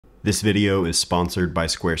This video is sponsored by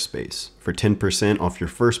Squarespace. For 10% off your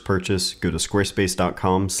first purchase, go to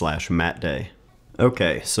squarespace.com/mattday.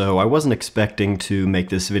 Okay, so I wasn't expecting to make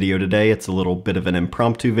this video today. It's a little bit of an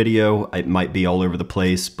impromptu video. It might be all over the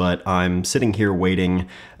place, but I'm sitting here waiting,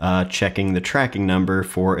 checking the tracking number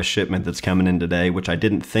for a shipment that's coming in today, which I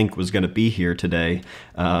didn't think was going to be here today,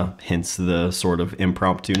 hence the sort of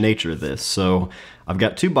impromptu nature of this. So I've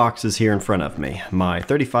got two boxes here in front of me, my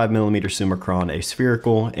 35mm Summicron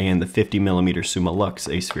aspherical and the 50mm Summilux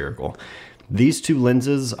aspherical. These two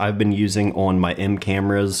lenses I've been using on my M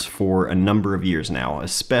cameras for a number of years now,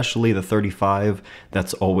 especially the 35.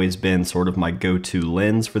 That's always been sort of my go-to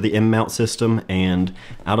lens for the M mount system, and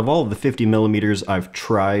out of all of the 50mm I've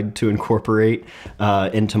tried to incorporate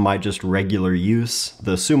into my just regular use,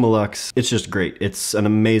 the Summilux, it's just great. It's an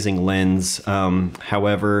amazing lens.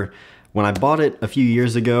 However, when I bought it a few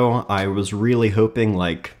years ago, I was really hoping,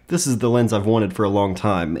 like, this is the lens I've wanted for a long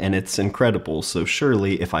time, and it's incredible, so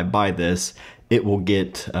surely if I buy this, it will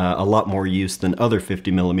get a lot more use than other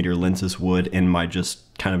 50mm lenses would in my just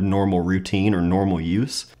kind of normal routine or normal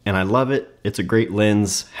use. And I love it. It's a great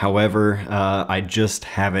lens. However, I just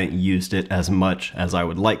haven't used it as much as I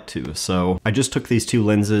would like to. So I just took these two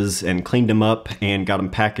lenses and cleaned them up and got them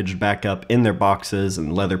packaged back up in their boxes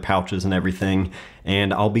and leather pouches and everything.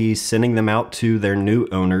 And I'll be sending them out to their new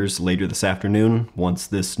owners later this afternoon once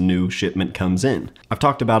this new shipment comes in. I've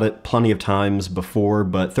talked about it plenty of times before,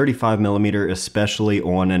 but 35mm, especially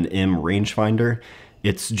on an M rangefinder,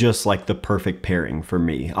 it's just like the perfect pairing for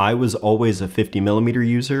me. I was always a 50mm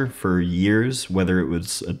user for years, whether it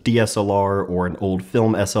was a DSLR or an old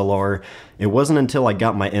film SLR. It wasn't until I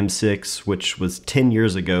got my M6, which was 10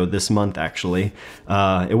 years ago, this month actually,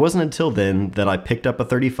 it wasn't until then that I picked up a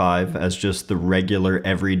 35 as just the regular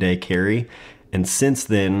everyday carry. And since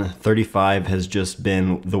then, 35 has just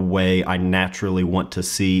been the way I naturally want to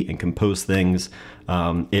see and compose things.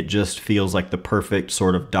 It just feels like the perfect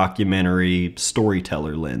sort of documentary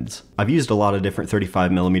storyteller lens. I've used a lot of different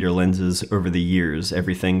 35mm lenses over the years,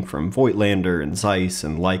 everything from Voigtlander and Zeiss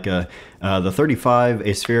and Leica. The 35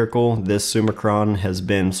 aspherical, this Summicron, has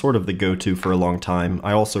been sort of the go-to for a long time.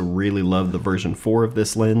 I also really love the version 4 of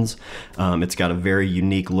this lens. It's got a very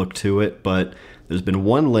unique look to it, but there's been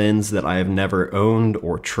one lens that I have never owned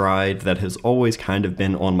or tried that has always kind of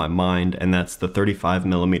been on my mind, and that's the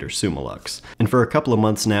 35mm Summilux. And for a couple of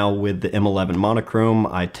months now with the M11 monochrome,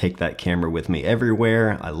 I take that camera with me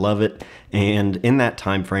everywhere. I love it. And in that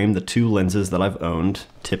time frame, the two lenses that I've owned,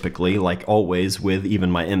 typically, like always with even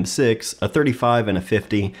my M6, a 35 and a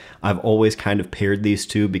 50, I've always kind of paired these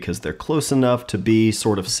two because they're close enough to be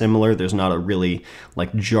sort of similar. There's not a really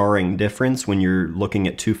like jarring difference when you're looking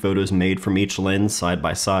at two photos made from each lens side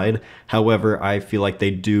by side. However, I feel like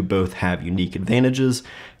they do both have unique advantages.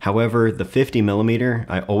 However, the 50mm,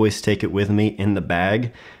 I always take it with me in the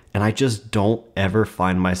bag, and I just don't ever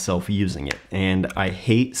find myself using it. And I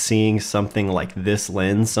hate seeing something like this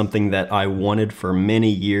lens, something that I wanted for many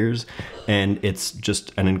years, and it's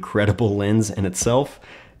just an incredible lens in itself.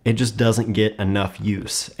 It just doesn't get enough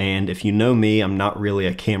use. And if you know me, I'm not really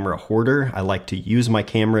a camera hoarder. I like to use my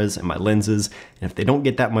cameras and my lenses, and if they don't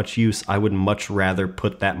get that much use, I would much rather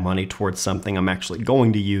put that money towards something I'm actually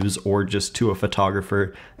going to use, or just to a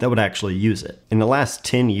photographer that would actually use it. In the last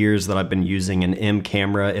 10 years that I've been using an M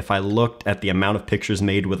camera, if I looked at the amount of pictures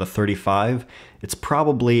made with a 35, it's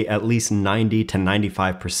probably at least 90 to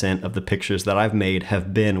 95% of the pictures that I've made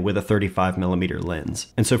have been with a 35mm lens.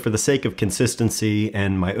 And so for the sake of consistency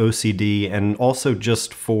and my OCD, and also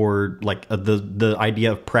just for like the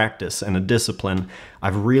idea of practice and a discipline,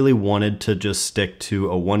 I've really wanted to just stick to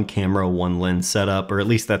a one camera, one lens setup, or at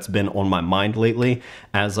least that's been on my mind lately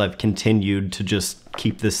as I've continued to just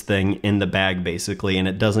keep this thing in the bag basically, and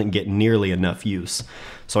it doesn't get nearly enough use.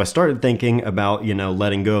 So I started thinking about,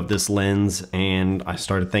 letting go of this lens, and I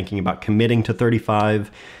started thinking about committing to 35,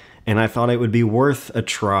 and I thought it would be worth a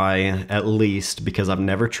try, at least, because I've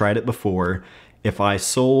never tried it before, if I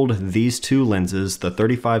sold these two lenses, the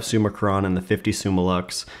 35 Summicron and the 50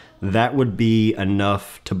 Summilux. That would be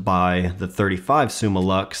enough to buy the 35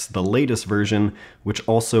 Summilux, the latest version, which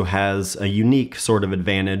also has a unique sort of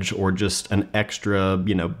advantage, or just an extra,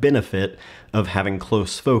 benefit of having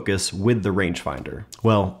close focus with the rangefinder.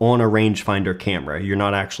 Well, on a rangefinder camera, you're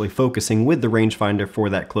not actually focusing with the rangefinder for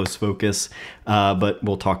that close focus, but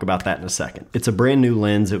we'll talk about that in a second. It's a brand new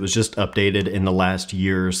lens. It was just updated in the last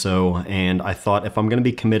year or so, and I thought if I'm gonna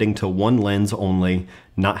be committing to one lens only,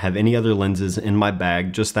 not have any other lenses in my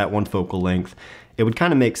bag, just that one focal length, it would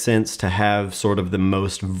kind of make sense to have sort of the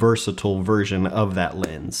most versatile version of that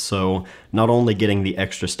lens. So not only getting the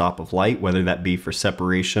extra stop of light, whether that be for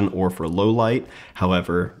separation or for low light.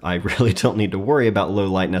 However, I really don't need to worry about low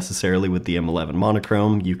light necessarily with the M11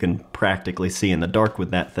 monochrome. You can practically see in the dark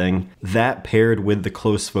with that thing. That paired with the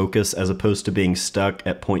close focus as opposed to being stuck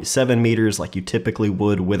at 0.7 meters like you typically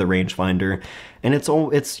would with a rangefinder. And it's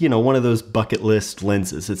one of those bucket list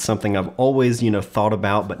lenses. It's something I've always, thought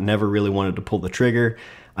about but never really wanted to pull the trigger.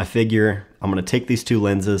 I figure I'm going to take these two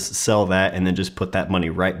lenses, sell that, and then just put that money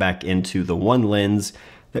right back into the one lens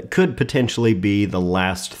that could potentially be the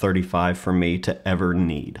last 35 for me to ever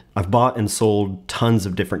need. I've bought and sold tons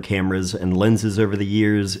of different cameras and lenses over the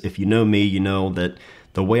years. If you know me, you know that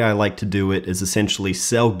the way I like to do it is essentially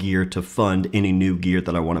sell gear to fund any new gear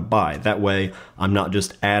that I want to buy. That way, I'm not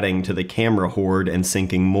just adding to the camera hoard and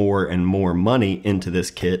sinking more and more money into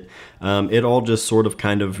this kit. It all just sort of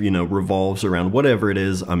kind of, revolves around whatever it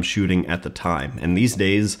is I'm shooting at the time. And these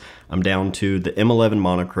days, I'm down to the M11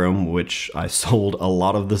 monochrome, which I sold a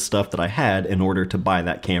lot of the stuff that I had in order to buy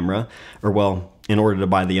that camera. In order to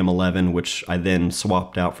buy the M11, which I then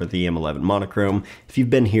swapped out for the M11 monochrome. If you've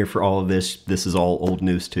been here for all of this, this is all old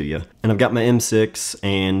news to you. And I've got my M6,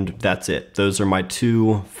 and that's it. Those are my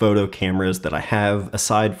two photo cameras that I have,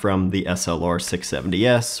 aside from the SLR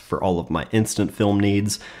 670S for all of my instant film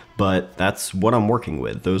needs. But that's what I'm working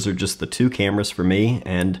with. Those are just the two cameras for me,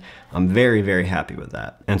 and I'm very, very happy with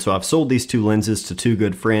that. And so I've sold these two lenses to two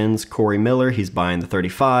good friends. Corey Miller, he's buying the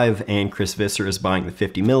 35, and Chris Visser is buying the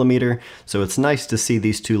 50mm. So it's nice to see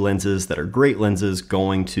these two lenses that are great lenses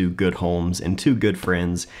going to good homes and two good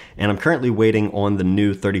friends. And I'm currently waiting on the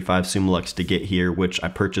new 35 Summilux to get here, which I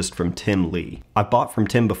purchased from Tim Lei. I bought from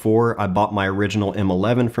Tim before. I bought my original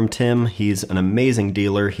M11 from Tim. He's an amazing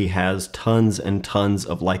dealer. He has tons and tons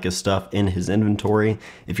of Leica stuff in his inventory.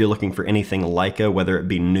 If you're looking for anything Leica, whether it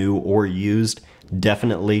be new or used,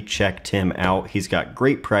 definitely check Tim out. He's got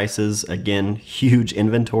great prices, again, huge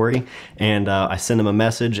inventory, and I sent him a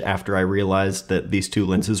message after I realized that these two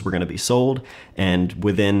lenses were going to be sold, and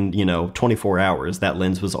within 24 hours that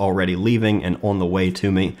lens was already leaving and on the way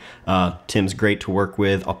to me. Tim's great to work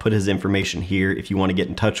with. I'll put his information here if you want to get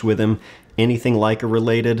in touch with him. Anything Leica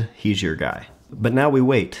related, he's your guy. But now we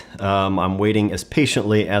wait. I'm waiting as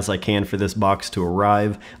patiently as I can for this box to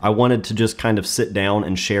arrive. I wanted to just kind of sit down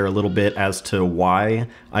and share a little bit as to why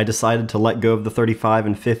I decided to let go of the 35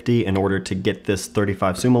 and 50 in order to get this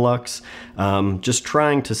 35 Summilux. Just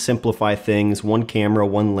trying to simplify things, one camera,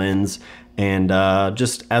 one lens, and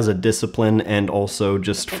just as a discipline, and also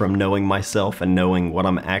just from knowing myself and knowing what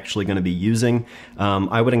I'm actually going to be using,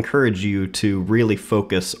 I would encourage you to really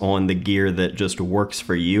focus on the gear that just works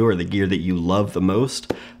for you, or the gear that you love the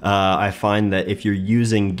most. I find that if you're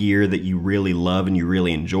using gear that you really love and you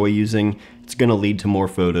really enjoy using, it's going to lead to more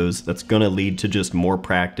photos. That's going to lead to just more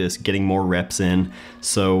practice, getting more reps in.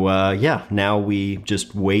 So yeah, now we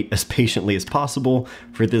just wait as patiently as possible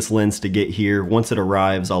for this lens to get here. Once it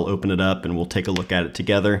arrives, I'll open it up and we'll take a look at it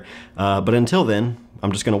together. But until then,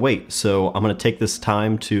 I'm just going to wait. So I'm going to take this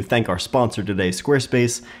time to thank our sponsor today,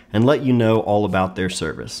 Squarespace, and let you know all about their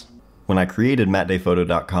service. When I created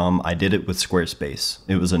mattdayphoto.com, I did it with Squarespace.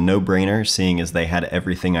 It was a no-brainer, seeing as they had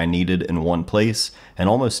everything I needed in one place, and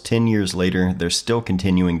almost 10 years later, they're still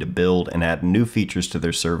continuing to build and add new features to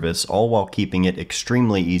their service, all while keeping it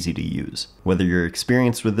extremely easy to use. Whether you're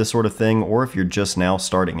experienced with this sort of thing, or if you're just now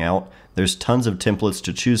starting out, there's tons of templates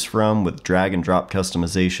to choose from with drag and drop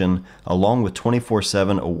customization, along with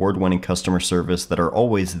 24/7 award-winning customer service that are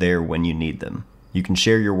always there when you need them. You can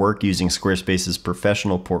share your work using Squarespace's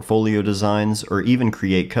professional portfolio designs, or even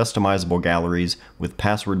create customizable galleries with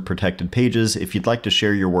password-protected pages if you'd like to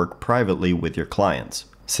share your work privately with your clients.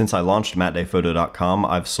 Since I launched mattdayphoto.com,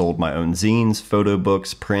 I've sold my own zines, photo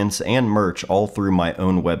books, prints, and merch all through my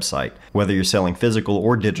own website. Whether you're selling physical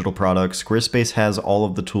or digital products, Squarespace has all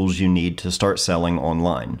of the tools you need to start selling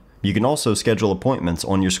online. You can also schedule appointments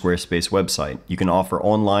on your Squarespace website. You can offer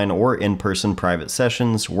online or in-person private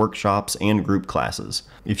sessions, workshops, and group classes.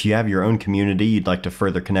 If you have your own community you'd like to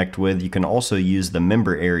further connect with, you can also use the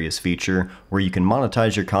Member Areas feature, where you can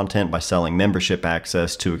monetize your content by selling membership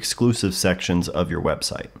access to exclusive sections of your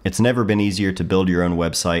website. It's never been easier to build your own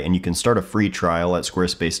website, and you can start a free trial at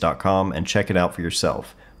squarespace.com and check it out for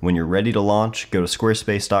yourself. When you're ready to launch, go to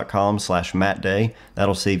squarespace.com/mattday.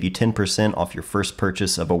 That'll save you 10% off your first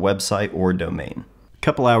purchase of a website or domain. A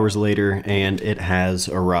couple hours later, and it has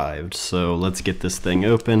arrived. So let's get this thing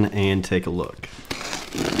open and take a look.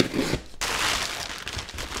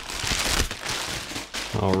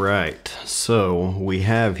 All right, so we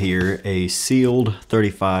have here a sealed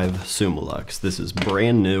 35 Summilux. This is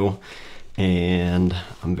brand new. and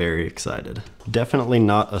I'm very excited. Definitely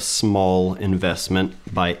not a small investment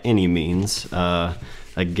by any means.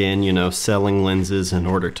 Again, you know, selling lenses in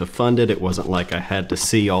order to fund it. It wasn't like I had to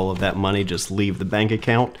see all of that money just leave the bank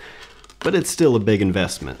account, but it's still a big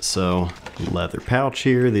investment. So leather pouch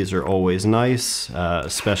here, these are always nice,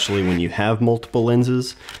 especially when you have multiple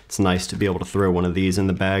lenses. It's nice to be able to throw one of these in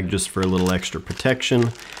the bag just for a little extra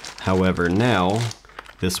protection. However, now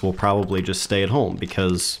this will probably just stay at home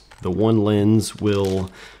because the one lens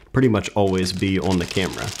will pretty much always be on the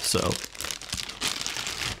camera. So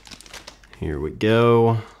here we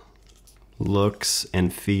go. Looks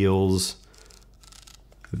and feels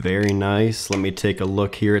very nice. Let me take a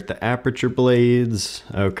look here at the aperture blades.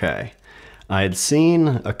 Okay. I had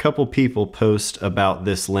seen a couple people post about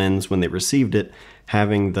this lens when they received it,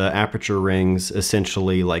 having the aperture rings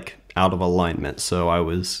essentially like out of alignment. So I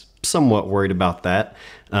was somewhat worried about that.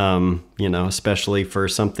 You know, especially for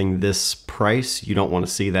something this price, you don't want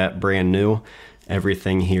to see that brand new.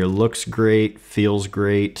 Everything here looks great, feels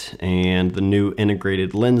great, and the new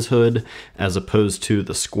integrated lens hood, as opposed to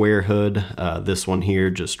the square hood, this one here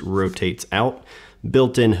just rotates out.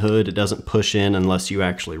 Built-in hood, it doesn't push in unless you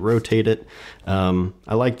actually rotate it.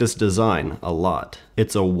 I like this design a lot.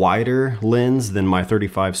 It's a wider lens than my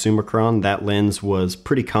 35 Summicron. That lens was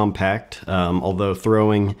pretty compact, although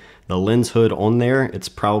throwing the lens hood on there, it's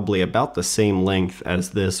probably about the same length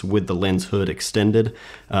as this with the lens hood extended.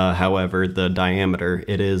 However, the diameter,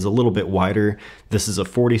 it is a little bit wider. This is a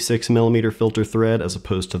 46mm filter thread as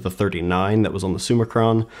opposed to the 39 that was on the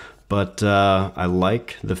Summicron. But I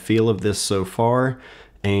like the feel of this so far,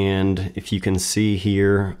 and if you can see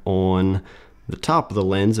here on the top of the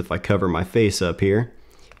lens, if I cover my face up here,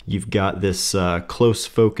 you've got this close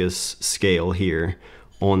focus scale here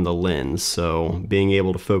on the lens. So being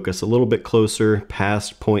able to focus a little bit closer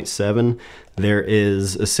past 0.7, there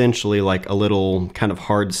is essentially like a little kind of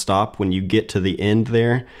hard stop when you get to the end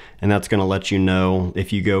there, and that's going to let you know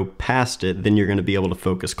if you go past it, then you're going to be able to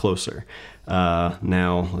focus closer.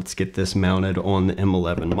 Now let's get this mounted on the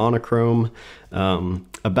M11 monochrome.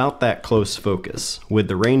 About that close focus, with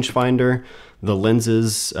the rangefinder, the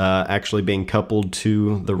lenses actually being coupled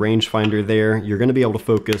to the rangefinder there, you're going to be able to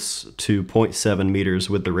focus to 0.7 meters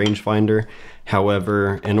with the rangefinder.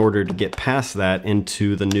 However, in order to get past that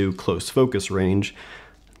into the new close focus range,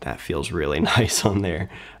 that feels really nice on there.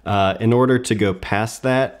 In order to go past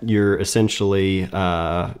that, you're essentially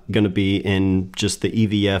going to be in just the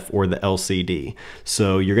EVF or the LCD.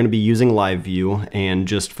 So you're going to be using live view and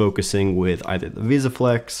just focusing with either the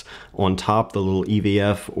VisiFlex on top, the little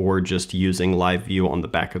EVF, or just using live view on the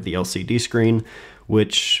back of the LCD screen,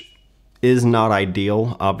 which is not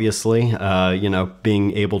ideal, obviously. You know,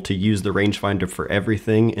 being able to use the rangefinder for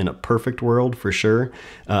everything in a perfect world, for sure,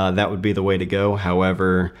 that would be the way to go.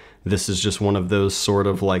 However, this is just one of those sort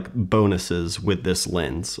of like bonuses with this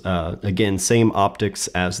lens. Again, same optics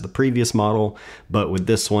as the previous model, but with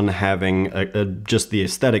this one having just the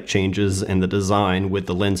aesthetic changes and the design with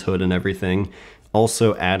the lens hood and everything,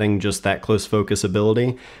 also adding just that close focus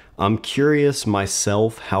ability. I'm curious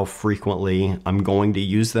myself how frequently I'm going to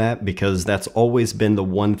use that, because that's always been the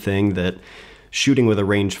one thing that shooting with a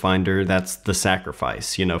rangefinder, that's the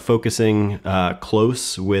sacrifice. You know, focusing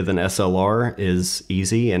close with an SLR is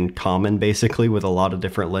easy and common basically with a lot of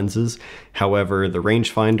different lenses. However, the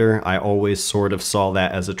rangefinder, I always sort of saw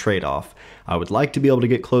that as a trade-off. I would like to be able to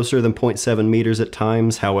get closer than 0.7 meters at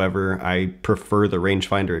times. However, I prefer the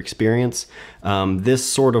rangefinder experience.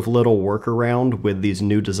 This sort of little workaround with these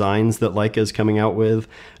new designs that Leica is coming out with,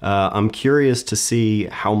 I'm curious to see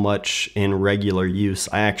how much in regular use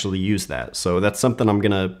I actually use that. So that's something I'm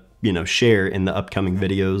gonna, you know, share in the upcoming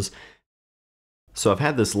videos. So I've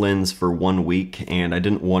had this lens for 1 week, and I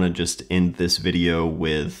didn't want to just end this video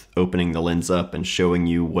with opening the lens up and showing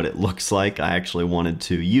you what it looks like. I actually wanted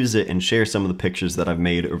to use it and share some of the pictures that I've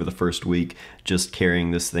made over the first week, just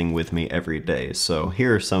carrying this thing with me every day. So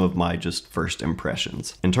here are some of my just first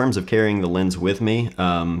impressions. In terms of carrying the lens with me,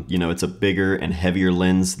 you know, it's a bigger and heavier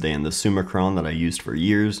lens than the Summicron that I used for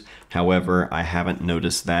years. However, I haven't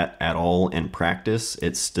noticed that at all in practice.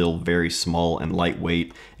 It's still very small and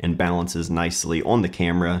lightweight and balances nicely on the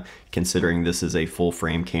camera, considering this is a full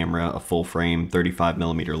frame camera, a full frame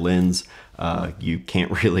 35mm lens. you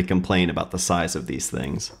can't really complain about the size of these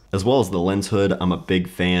things. As well as the lens hood, I'm a big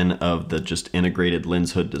fan of the just integrated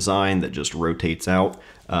lens hood design that just rotates out.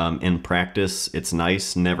 In practice, it's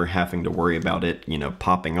nice never having to worry about it, you know,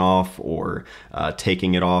 popping off or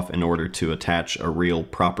taking it off in order to attach a real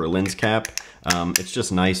proper lens cap. It's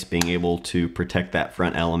just nice being able to protect that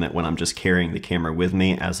front element when I'm just carrying the camera with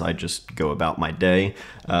me as I just go about my day.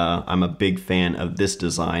 I'm a big fan of this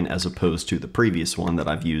design as opposed to the previous one that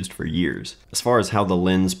I've used for years. As far as how the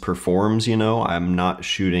lens performs, you know, I'm not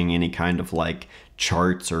shooting any kind of like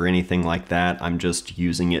charts or anything like that. I'm just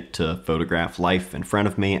using it to photograph life in front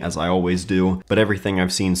of me, as I always do. But everything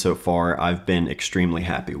I've seen so far, I've been extremely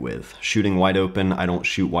happy with. Shooting wide open, I don't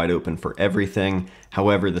shoot wide open for everything.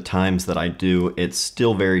 However, the times that I do, it's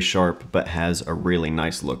still very sharp, but has a really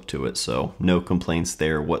nice look to it, so no complaints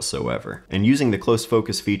there whatsoever. And using the close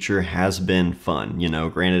focus feature has been fun. You know,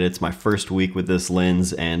 granted, it's my first week with this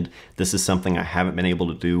lens, and this is something I haven't been able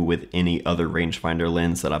to do with any other rangefinder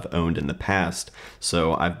lens that I've owned in the past.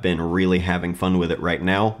 So I've been really having fun with it right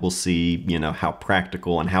now. We'll see, you know, how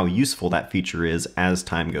practical and how useful that feature is as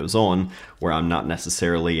time goes on, where I'm not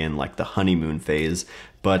necessarily in like the honeymoon phase.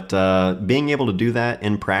 But being able to do that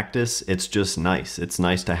in practice, it's just nice. It's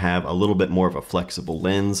nice to have a little bit more of a flexible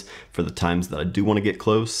lens for the times that I do want to get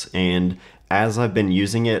close. And as I've been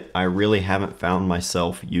using it, I really haven't found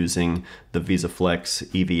myself using the VisaFlex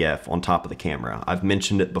EVF on top of the camera. I've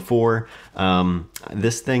mentioned it before.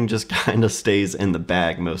 This thing just kind of stays in the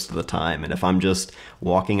bag most of the time. And if I'm just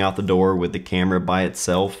walking out the door with the camera by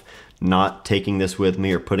itself, not taking this with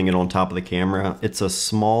me or putting it on top of the camera, it's a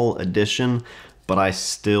small addition, but I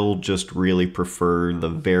still just really prefer the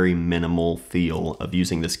very minimal feel of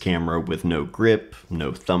using this camera with no grip,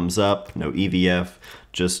 no thumbs up, no EVF,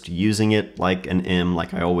 just using it like an M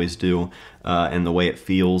like I always do, and the way it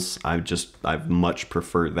feels, I've much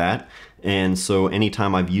preferred that. And so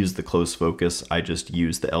anytime I've used the close focus, I just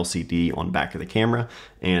use the LCD on back of the camera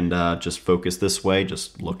and just focus this way,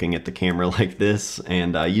 just looking at the camera like this,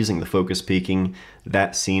 and using the focus peaking.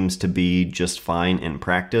 That seems to be just fine in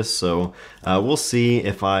practice. So we'll see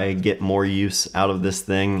if I get more use out of this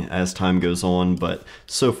thing as time goes on, but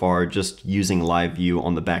so far just using live view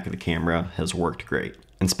on the back of the camera has worked great.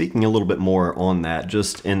 And speaking a little bit more on that,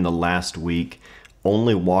 just in the last week,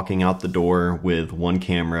 only walking out the door with one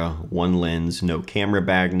camera, one lens, no camera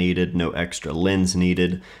bag needed, no extra lens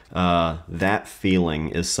needed. That feeling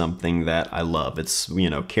is something that I love. It's,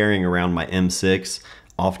 you know, carrying around my M6.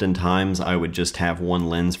 Oftentimes I would just have one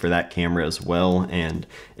lens for that camera as well, and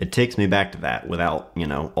it takes me back to that without, you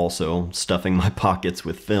know, also stuffing my pockets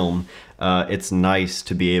with film. It's nice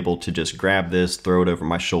to be able to just grab this, throw it over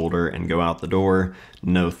my shoulder, and go out the door.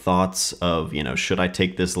 No thoughts of, you know, should I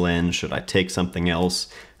take this lens? Should I take something else?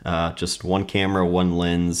 Just one camera, one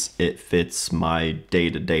lens. It fits my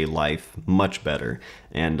day-to-day life much better,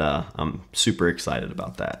 and I'm super excited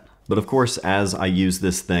about that. But of course, as I use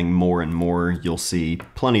this thing more and more, you'll see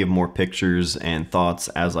plenty of more pictures and thoughts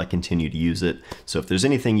as I continue to use it. So if there's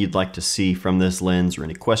anything you'd like to see from this lens or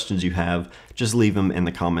any questions you have, just leave them in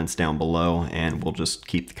the comments down below and we'll just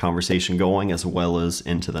keep the conversation going as well as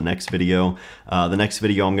into the next video. The next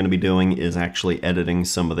video I'm going to be doing is actually editing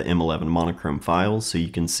some of the M11 monochrome files so you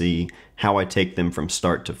can see how I take them from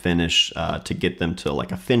start to finish to get them to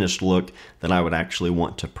like a finished look that I would actually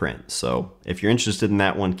want to print. So if you're interested in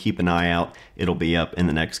that one, keep an eye out. It'll be up in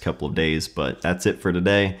the next couple of days, but that's it for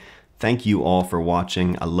today. Thank you all for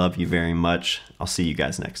watching. I love you very much. I'll see you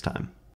guys next time.